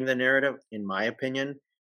shaping the narrative, in my opinion,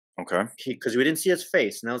 okay. because we didn't see his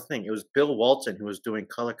face. And that was the thing. It was Bill Walton who was doing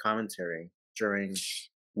color commentary during the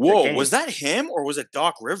Whoa, was game. that him or was it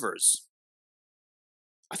Doc Rivers?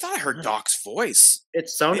 I thought I heard Uh, Doc's voice. It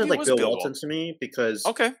sounded Maybe it like was Bill Bill Walton Walton. to me because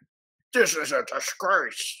Okay. this is a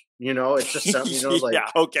disgrace. It just sounds, like Yeah,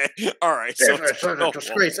 okay. All right. So this it's is a Bill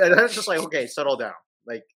disgrace. Walton. And I was just like, okay, settle down.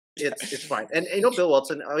 Like it's fine. And Bill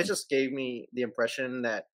Walton always just gave me the impression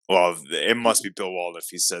that Well, it must he be Bill Walton if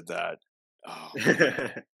he said that. Oh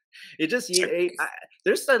man. it just It's like,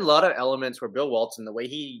 there's a lot of elements where Bill Walton, the way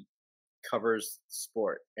he covers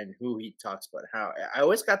sport and who he talks about, how I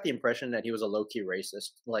always got the impression that he was a low key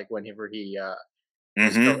racist. Like whenever he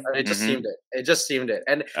was covered, mm-hmm. it just Mm-hmm. seemed it. It just seemed it,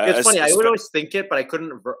 and it's funny. I would always think it, but I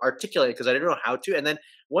couldn't articulate it because I didn't know how to. And then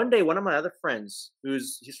one day, one of my other friends,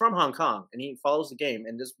 he's from Hong Kong, and he follows the game.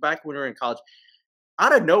 And this back when we were in college,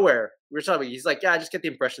 out of nowhere, we were talking. He's like, "Yeah, I just get the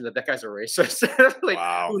impression that that guy's a racist." Like,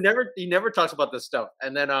 Wow. he never talks about this stuff.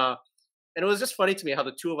 And then, and it was just funny to me how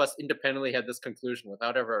the two of us independently had this conclusion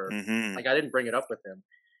without ever, Mm-hmm. like, I didn't bring it up with him.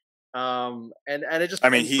 And it just, I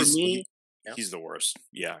mean, and for me, yeah, he's the worst.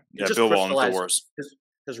 Yeah, it yeah. just Bill Walton's the crystallized worst.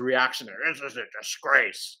 his reaction there. This is a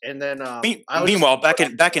disgrace. And then, I was just Meanwhile,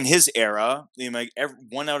 back in his era, like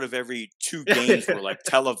one out of every two games were like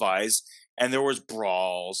televised, and there was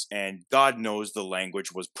brawls, and God knows the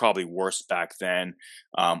language was probably worse back then.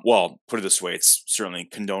 Well, put it this way, it's certainly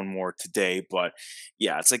condoned more today, but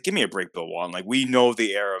yeah, it's like give me a break, Bill Walton. Like we know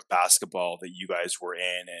the era of basketball that you guys were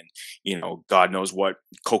in, and God knows what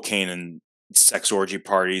cocaine and sex orgy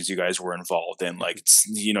parties you guys were involved in. Like it's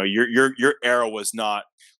your era was not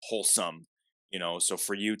wholesome, so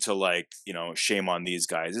for you to like shame on these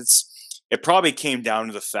guys, it probably came down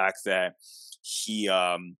to the fact that he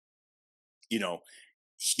you know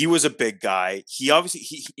he was a big guy. He obviously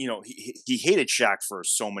he hated Shaq for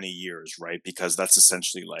so many years, right? Because that's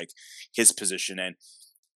essentially like his position. And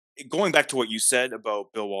going back to what you said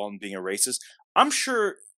about Bill Walton being a racist, I'm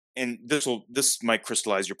sure, and this might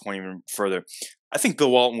crystallize your point even further. I think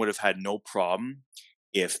Bill Walton would have had no problem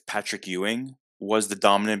if Patrick Ewing was the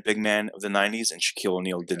dominant big man of the '90s and Shaquille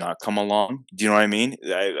O'Neal did yeah. not come along. Do you know what I mean?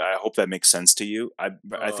 I hope that makes sense to you. I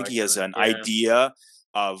Oh, think I he has can. an Yeah. idea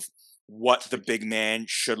of what the big man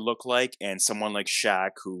should look like, and someone like Shaq,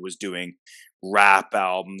 who was doing rap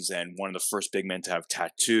albums and one of the first big men to have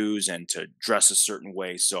tattoos and to dress a certain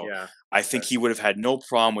way. So Yeah. I think he would have had no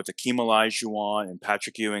problem with Akeem Olajuwon and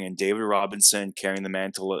Patrick Ewing and David Robinson carrying the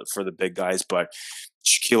mantle for the big guys. But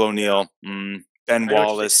Shaquille Yeah. O'Neal, Ben I know what you're saying.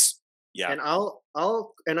 Wallace, yeah.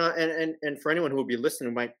 And and for anyone who will be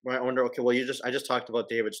listening might wonder, okay, well, I just talked about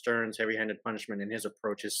David Stern's heavy-handed punishment and his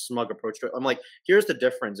approach, his smug approach to it. I'm like, here's the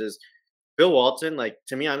difference: is Bill Walton, like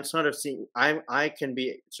to me, I'm sort of seeing, I can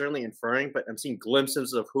be certainly inferring, but I'm seeing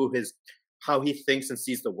glimpses of how he thinks and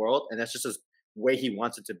sees the world, and that's just his way he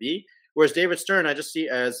wants it to be. Whereas David Stern, I just see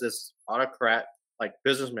as this autocrat, like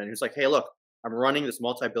businessman who's like, hey, look, I'm running this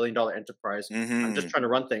multi-billion-dollar enterprise. I'm just Hmm. trying to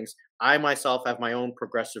run things. I myself have my own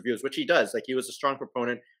progressive views, which he does. Like he was a strong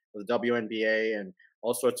proponent of the WNBA and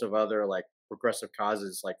all sorts of other like progressive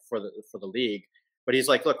causes, like for the league. But he's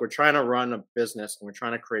like, look, we're trying to run a business and we're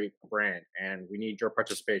trying to create a brand, and we need your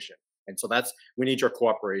participation. And so we need your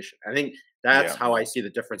cooperation. I think that's Yeah, how I see the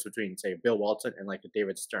difference between, say, Bill Walton and like a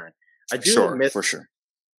David Stern. I for do sure, miss for sure.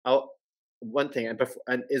 Oh, one thing, and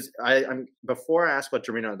I'm before I ask about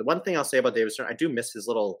Jermaine, the one thing I'll say about David Stern, I do miss his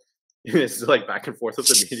little his like back and forth with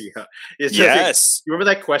the media. It's just like, Yes. you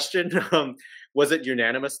remember that question? Was it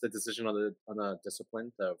unanimous, the decision on the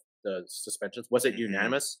discipline, the suspensions? Was it Hmm.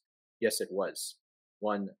 unanimous? Yes, it was.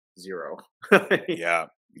 1-0. Yeah,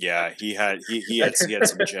 yeah. He had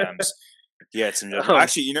some gems. He had some gems. um,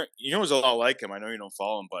 Actually, it was a lot like him. I know you don't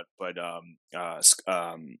follow him, but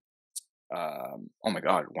oh my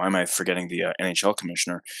God, why am I forgetting the NHL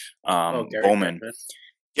commissioner? oh, Gary Bowman. Bettman.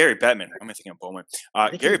 Gary Bettman. Why am I thinking of Bowman? I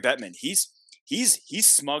think Gary he's Bettman. he's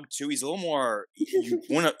smug too. He's a little more.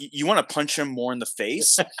 You want to punch him more in the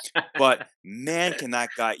face, but man, can that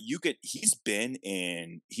guy? He's been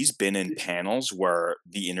in panels where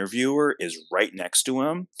the interviewer is right next to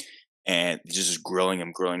him and just grilling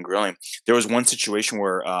him, grilling. There was one situation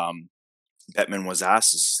where Bettman was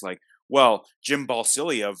asked, it's like, well, Jim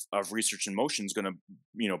Balsillie of Research in Motion is going to,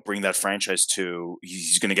 bring that franchise to.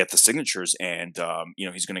 He's going to get the signatures, and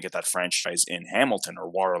he's going to get that franchise in Hamilton or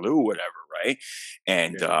Waterloo, whatever, right?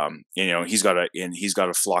 And Yeah. he's got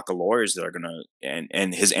a flock of lawyers that are going to,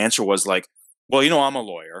 and his answer was like, well, I'm a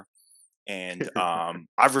lawyer. And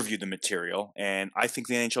I've reviewed the material, and I think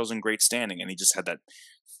the NHL is in great standing. And he just had that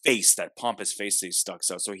face, that pompous face that he stuck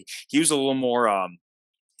out. So he was a little more.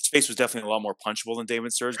 His face was definitely a lot more punchable than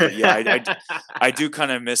David Stern's, but yeah, I do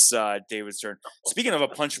kind of miss David Stern. Speaking of a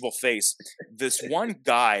punchable face, this one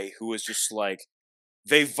guy who was just like,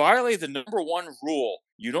 they violate the number one rule: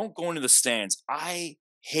 you don't go into the stands. I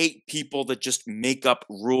hate people that just make up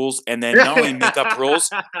rules, and then not only make up rules,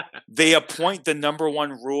 they appoint the number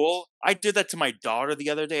one rule. I did that to my daughter the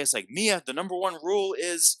other day. It's like, Mia, the number one rule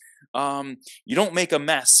is you don't make a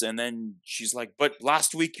mess. And then she's like, but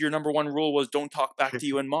last week your number one rule was don't talk back to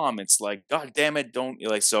you and mom. It's like, God damn it, don't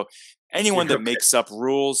like. So anyone that makes up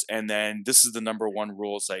rules and then this is the number one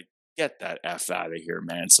rule, it's like, get that F out of here,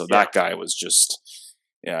 man. So that guy was just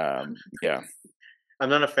yeah. I'm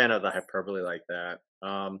not a fan of the hyperbole like that.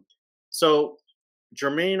 So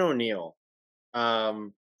Jermaine O'Neal,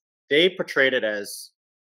 they portrayed it as,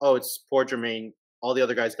 oh, it's poor Jermaine. All the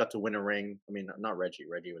other guys got to win a ring. I mean, not Reggie.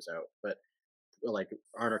 Reggie was out, but like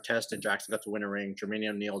Arnold Test and Jackson got to win a ring. Jermaine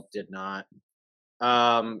O'Neal did not.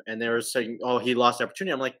 And they were saying, oh, he lost the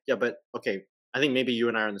opportunity. I'm like, yeah, but okay. I think maybe you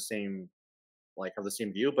and I are in the same, like, have the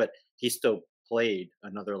same view, but he still played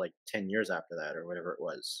another like 10 years after that or whatever it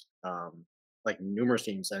was. Like numerous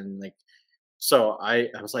teams, and like, so I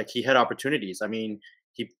was like, he had opportunities. I mean,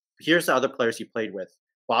 here's the other players he played with: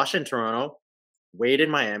 Bosch in Toronto, Wade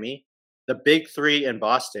in Miami, the big three in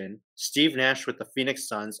Boston, Steve Nash with the Phoenix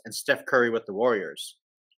Suns, and Steph Curry with the Warriors.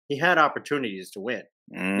 He had opportunities to win.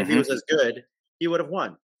 And if he was as good, he would have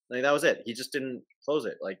won. Like, that was it. He just didn't close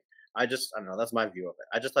it. Like, I don't know. That's my view of it.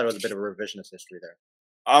 I just thought it was a bit of a revisionist history there.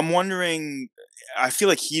 I'm wondering. I feel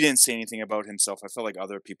like he didn't say anything about himself. I felt like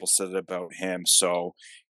other people said it about him. So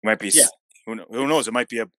it might be. Yeah. Who knows? It might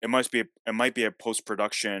be a post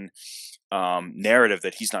production narrative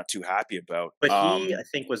that he's not too happy about. But he, I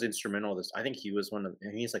think, was instrumental. I think he was one of.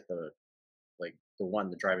 And he's like the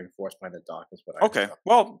driving force behind the doc is what I. Okay.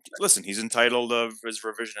 Well, listen, he's entitled of his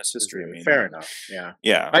revisionist history. I mean, fair enough. Yeah.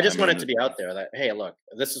 Yeah. I just wanted to be out there that, hey, look,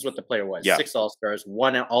 this is what the player was: 6 All-Stars,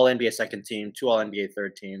 1 All NBA second team, 2 All NBA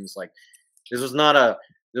third teams. Like, this was not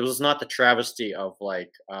the travesty of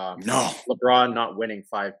like No. LeBron not winning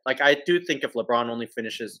 5. Like, I do think if LeBron only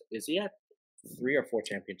finishes, is he at 3 or 4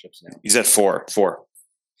 championships now? He's at 4.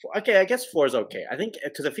 Okay, I guess 4 is okay. I think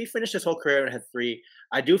because if he finished his whole career and had 3,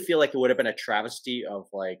 I do feel like it would have been a travesty of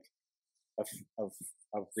like of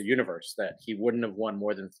the universe that he wouldn't have won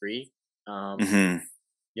more than 3. Just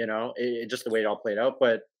the way it all played out.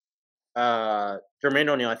 But Jermaine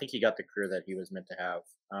O'Neal, I think he got the career that he was meant to have.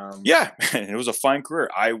 Yeah, it was a fine career.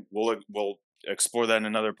 I will explore that in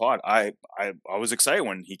another pod. I was excited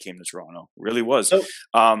when he came to Toronto. Really was. So,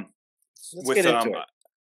 let's get into it.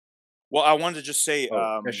 Well, I wanted to just say,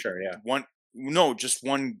 sure, yeah. Just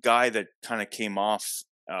one guy that kind of came off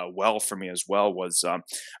well for me as well was I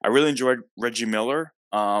really enjoyed Reggie Miller.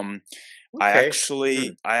 Okay.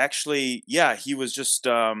 I actually, yeah, he was just.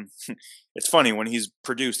 It's funny when he's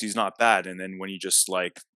produced, he's not bad, and then when you just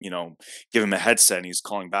like give him a headset and he's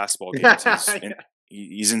calling basketball games,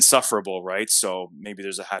 he's insufferable, right? So maybe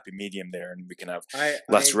there's a happy medium there, and we can have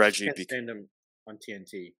less Reggie. Can't stand him on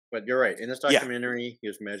TNT, but you're right. In this documentary, he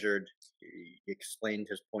was measured. He explained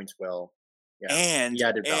his points well. Yeah, he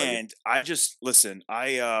added value. And I just listen.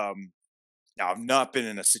 Now, I've not been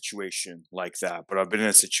in a situation like that, but I've been in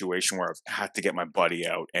a situation where I've had to get my buddy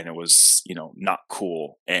out, and it was not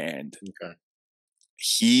cool. And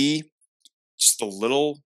he, just the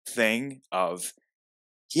little thing of,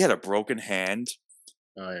 he had a broken hand,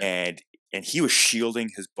 and he was shielding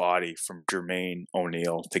his body from Jermaine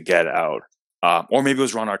O'Neal to get out. Or maybe it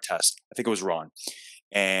was Ron Artest. I think it was Ron.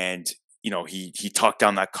 And, he talked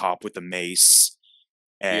down that cop with the mace.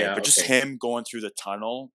 But just him going through the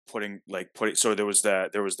tunnel, so there was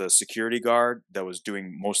the security guard that was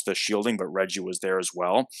doing most of the shielding, but Reggie was there as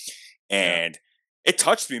well. And it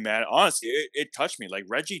touched me, man. Honestly, it touched me. Like,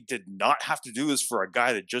 Reggie did not have to do this for a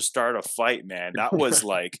guy that just started a fight, man. That was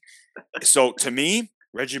like, so to me,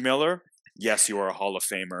 Reggie Miller, yes, you are a Hall of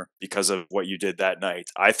Famer because of what you did that night.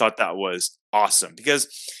 I thought that was awesome because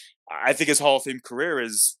I think his Hall of Fame career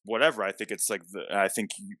is whatever. I think it's like I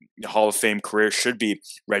think the Hall of Fame career should be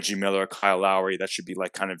Reggie Miller, Kyle Lowry. That should be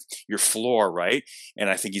like kind of your floor, right? And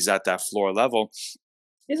I think he's at that floor level.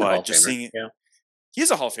 He's a Hall But of just Famer. seeing Yeah,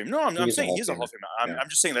 he's a Hall of Fame. No, I'm he's a saying Hall he's of a Hall Famer. of Famer. Yeah. I'm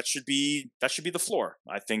just saying that should be the floor.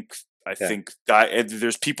 I Yeah. think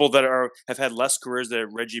there's people that have had less careers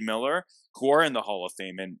than Reggie Miller who are in the Hall of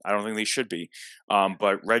Fame, and I don't think they should be.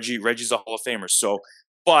 But Reggie's a Hall of Famer. So,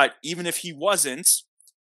 but even if he wasn't,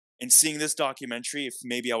 and seeing this documentary, if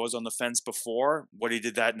maybe I was on the fence before what he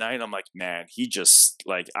did that night, I'm like, man, he just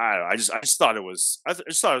like I just thought it was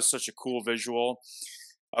such a cool visual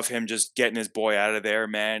of him just getting his boy out of there,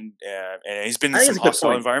 man. And he's been in some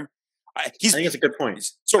hostile environment. I think it's a good point.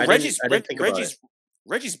 So I didn't think about it.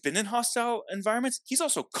 Reggie's been in hostile environments. He's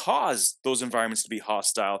also caused those environments to be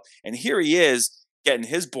hostile. And here he is getting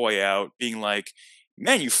his boy out, being like,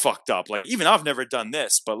 man, you fucked up. Like, even I've never done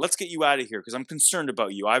this, but let's get you out of here because I'm concerned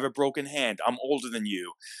about you. I have a broken hand. I'm older than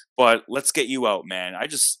you, but let's get you out, man. I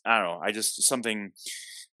don't know. Something,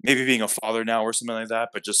 maybe being a father now or something like that,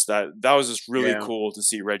 but just that was just really cool to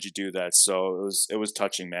see Reggie do that. So it was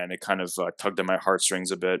touching, man. It kind of tugged at my heartstrings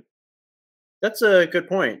a bit. That's a good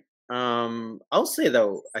point. I'll say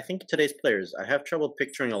though, I think today's players, I have trouble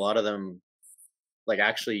picturing a lot of them like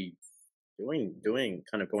actually doing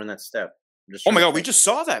kind of going that step. Oh my God, we just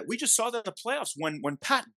saw that. We just saw that in the playoffs when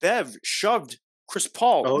Pat Bev shoved Chris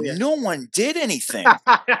Paul. Oh, yeah. No one did anything.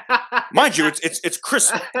 Mind you, it's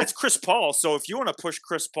Chris Paul. So if you want to push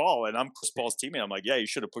Chris Paul, and I'm Chris Paul's teammate, I'm like, yeah, you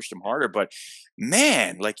should have pushed him harder. But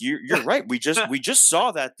man, like you're right. We just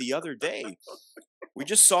saw that the other day. We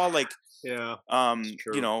just saw like you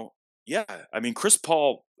know, yeah. I mean, Chris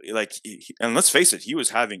Paul, like, and let's face it, he was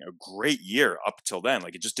having a great year up till then.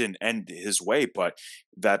 Like, it just didn't end his way. But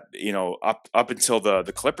that, you know, up until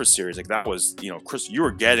the Clippers series, like that was, you know, Chris, you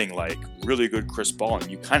were getting like really good Chris Paul, and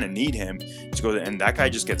you kind of need him to go there. And that guy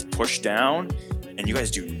just gets pushed down, and you guys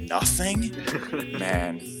do nothing,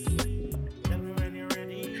 man.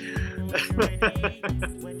 That's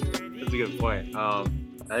a good point. I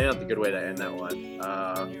think that's a good way to end that one.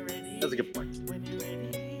 That's a good point.